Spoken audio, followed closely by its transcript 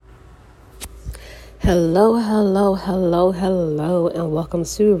Hello, hello, hello, hello, and welcome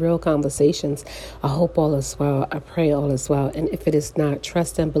to Real Conversations. I hope all is well. I pray all is well. And if it is not,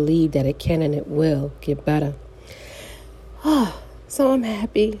 trust and believe that it can and it will get better. So I'm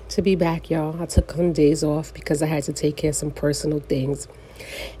happy to be back, y'all. I took some days off because I had to take care of some personal things.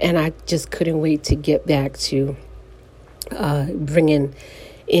 And I just couldn't wait to get back to bringing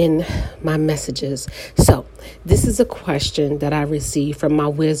in my messages. So this is a question that I received from my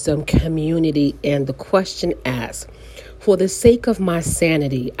wisdom community, and the question asks, for the sake of my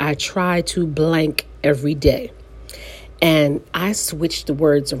sanity, I try to blank every day. And I switched the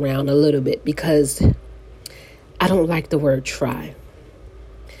words around a little bit because I don't like the word try.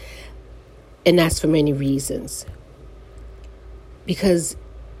 And that's for many reasons. Because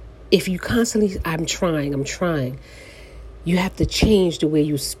if you constantly, I'm trying, you have to change the way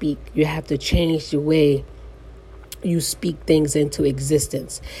you speak. You have to change the way you speak things into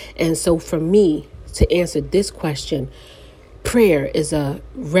existence. And so for me, to answer this question, prayer is a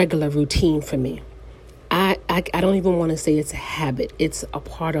regular routine for me. I don't even want to say it's a habit. It's a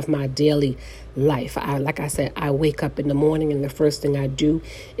part of my daily life. Like I said, I wake up in the morning and the first thing I do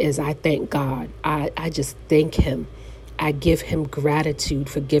is I thank God. I just thank Him. I give Him gratitude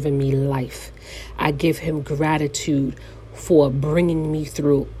for giving me life. I give Him gratitude for bringing me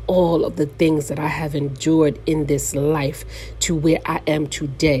through all of the things that I have endured in this life to where I am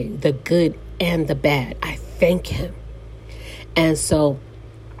today, the good and the bad. I thank Him. And so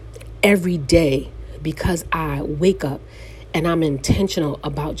every day, because I wake up and I'm intentional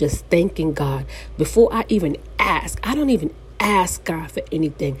about just thanking God, before I even ask, I don't even ask God for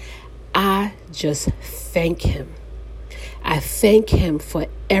anything. I just thank Him. I thank Him for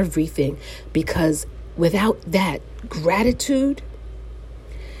everything, because without that gratitude,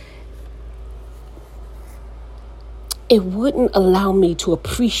 it wouldn't allow me to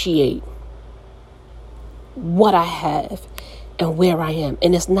appreciate what I have and where I am.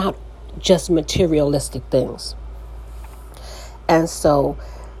 And it's not just materialistic things. And so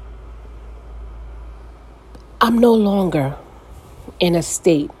I'm no longer in a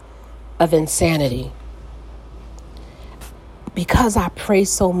state of insanity because I pray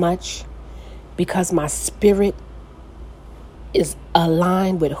so much, because my spirit is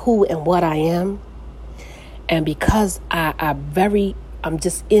aligned with who and what I am. And because I'm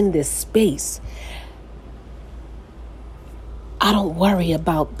just in this space, I don't worry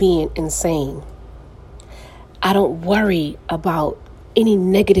about being insane. I don't worry about any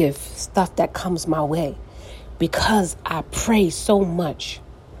negative stuff that comes my way, because I pray so much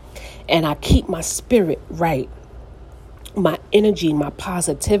and I keep my spirit right. My energy, my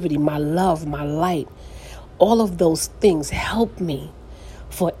positivity, my love, my light, all of those things help me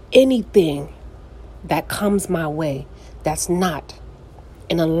for anything that comes my way that's not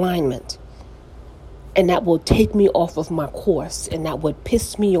in alignment, and that will take me off of my course, and that would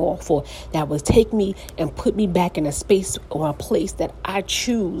piss me off, or that would take me and put me back in a space or a place that I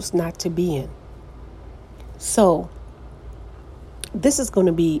choose not to be in. So this is going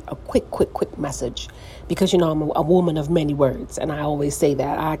to be a quick message, because, I'm a woman of many words, and I always say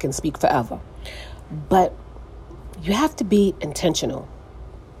that I can speak forever. But you have to be intentional.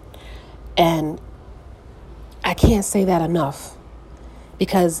 And I can't say that enough,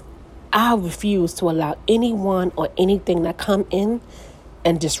 because I refuse to allow anyone or anything that come in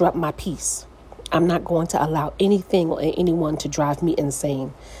and disrupt my peace. I'm not going to allow anything or anyone to drive me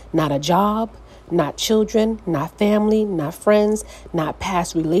insane. Not a job, not children, not family, not friends, not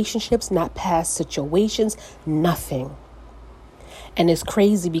past relationships, not past situations, nothing. And it's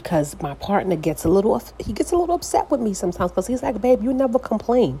crazy because my partner gets a little upset with me sometimes, because he's like, babe, you never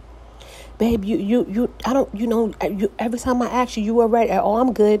complain. Babe, every time I ask you, you were right. Oh,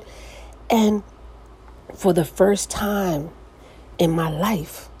 I'm good. And for the first time in my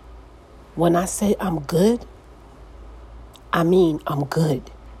life, when I say I'm good, I mean I'm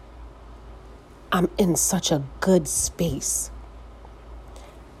good. I'm in such a good space.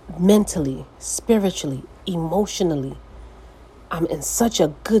 Mentally, spiritually, emotionally. I'm in such a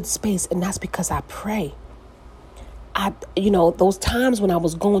good space, and that's because I pray. Those times when I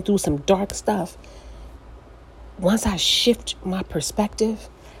was going through some dark stuff, once I shift my perspective,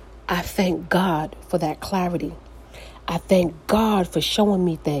 I thank God for that clarity. I thank God for showing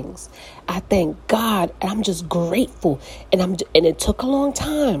me things. I thank God, and I'm just grateful. And it took a long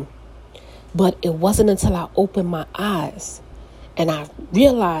time, but it wasn't until I opened my eyes and I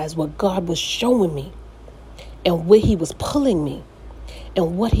realized what God was showing me and where He was pulling me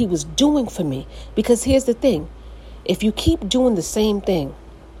and what He was doing for me. Because here's the thing. If you keep doing the same thing,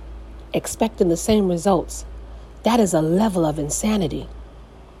 expecting the same results, that is a level of insanity.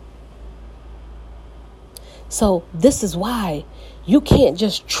 So this is why you can't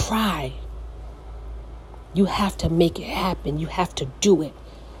just try. You have to make it happen. You have to do it.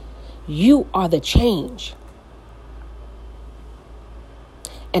 You are the change.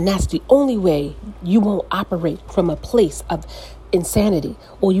 And that's the only way you won't operate from a place of insanity.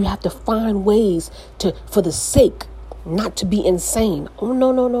 Or you have to find ways for the sake not to be insane. Oh,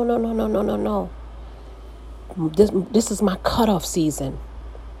 no, no, no, no, no, no, no, no, no. This is my cutoff season.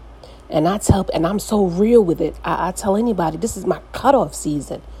 And I'm so real with it. I tell anybody, this is my cutoff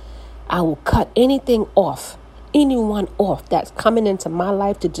season. I will cut anyone off that's coming into my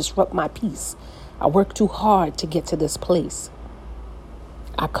life to disrupt my peace. I work too hard to get to this place.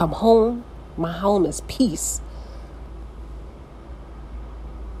 I come home. My home is peace.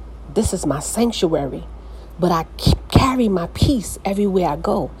 This is my sanctuary. But I carry my peace everywhere I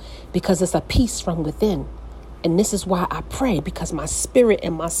go because it's a peace from within. And this is why I pray, because my spirit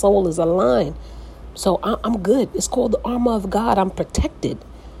and my soul is aligned. So I'm good. It's called the armor of God. I'm protected.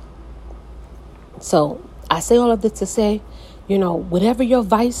 So I say all of this to say, whatever your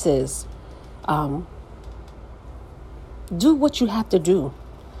vice is, do what you have to do.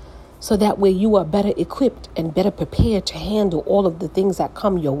 So that way you are better equipped and better prepared to handle all of the things that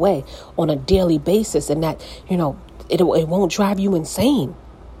come your way on a daily basis. And that, it won't drive you insane.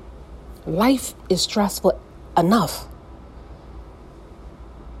 Life is stressful enough.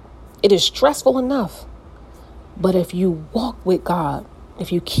 It is stressful enough. But if you walk with God,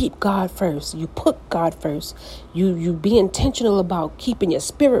 if you keep God first, you put God first, you be intentional about keeping your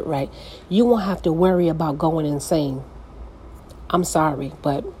spirit right, you won't have to worry about going insane. I'm sorry,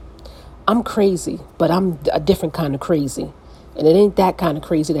 but I'm crazy, but I'm a different kind of crazy. And it ain't that kind of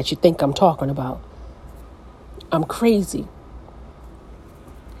crazy that you think I'm talking about. I'm crazy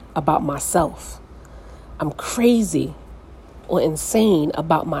about myself. I'm crazy or insane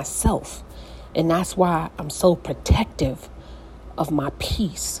about myself. And that's why I'm so protective of my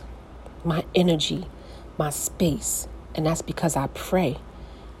peace, my energy, my space. And that's because I pray.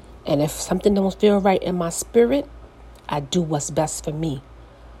 And if something don't feel right in my spirit, I do what's best for me.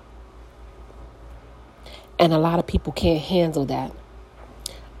 And a lot of people can't handle that.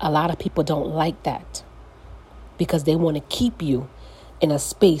 A lot of people don't like that because they want to keep you in a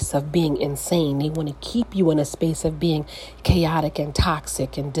space of being insane. They want to keep you in a space of being chaotic and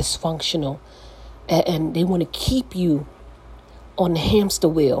toxic and dysfunctional. And they want to keep you on the hamster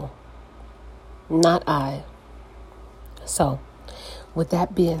wheel. Not I. So, with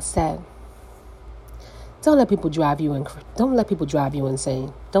that being said, don't let people drive you insane.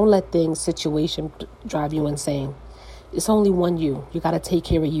 Don't let situation drive you insane. It's only one you. You got to take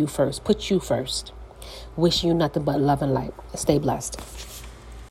care of you first. Put you first. Wish you nothing but love and light. Stay blessed.